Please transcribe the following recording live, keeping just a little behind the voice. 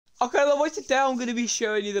Okay, boys, today I'm going to be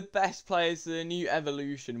showing you the best players for the new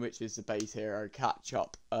evolution, which is the base hero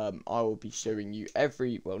catch-up. I will be showing you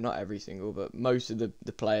well, not every single, but most of the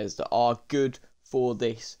players that are good for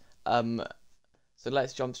this. So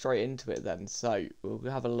let's jump straight into it then. So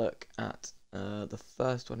we'll have a look at the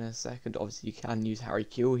first one in a second. Obviously, you can use Harry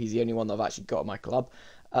Kewell. He's the only one that I've actually got in my club.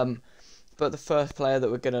 But the first player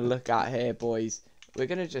that we're going to look at here, boys, we're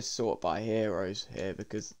going to just sort by heroes here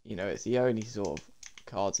because, you know, it's the only sort of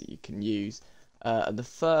cards that you can use. And the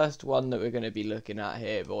first one that we're going to be looking at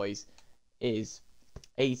here, boys, is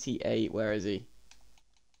 88. Where is he?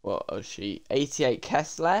 What is she? 88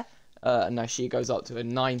 Kessler. And now she goes up to a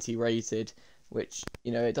 90 rated, which,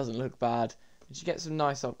 you know, it doesn't look bad. And she gets some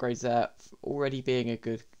nice upgrades there, already being a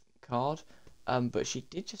good card. But she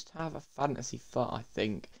did just have a fantasy foot, I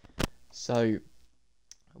think. So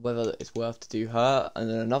whether it's worth to do her. And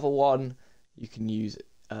then another one, you can use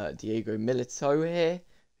Diego Milito here,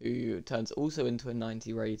 who turns also into a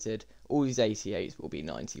 90 rated. All these 88s will be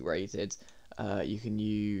 90 rated. You can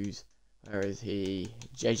use, where is he?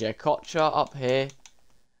 JJ Kocher up here.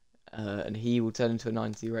 And he will turn into a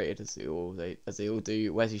 90 rated as they all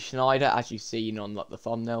do. Wesley Schneider, as you've seen on like the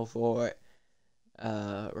thumbnail for it.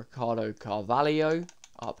 Ricardo Carvalho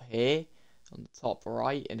up here on the top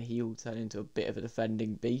right, and he will turn into a bit of a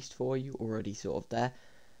defending beast for you, already sort of there.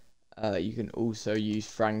 You can also use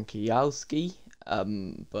Frankie Alski,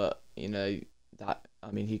 but you know that,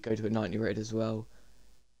 I mean, he'd go to a 90 rated as well.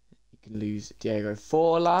 You can lose Diego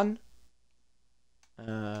Forlan.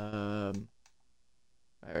 Where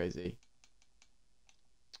is he?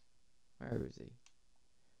 Where is he?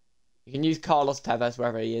 You can use Carlos Tevez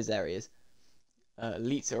wherever he is. There he is.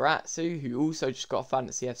 Lizarazu, who also just got a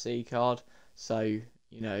Fantasy FC card, so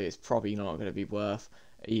you know it's probably not going to be worth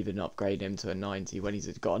even upgrading him to a 90 when he's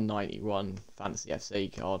got a 91 Fantasy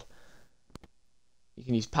FC card. You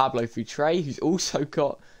can use Pablo Futre, who's also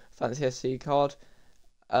got a Fantasy FC card.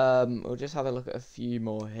 We'll just have a look at a few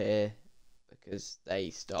more here because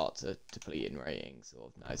they start to deplete in ratings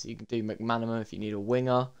sort of now. So you can do McManaman if you need a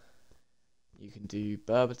winger. You can do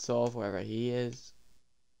Berbatov wherever he is.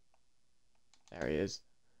 There he is.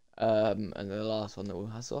 And the last one that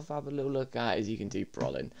we'll sort of have a little look at is you can do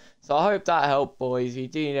Brolin. So I hope that helped, boys. If you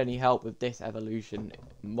do need any help with this evolution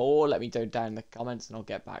more, let me know down in the comments and I'll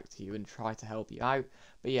get back to you and try to help you out.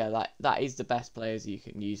 But yeah, that is the best players you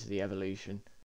can use for the evolution.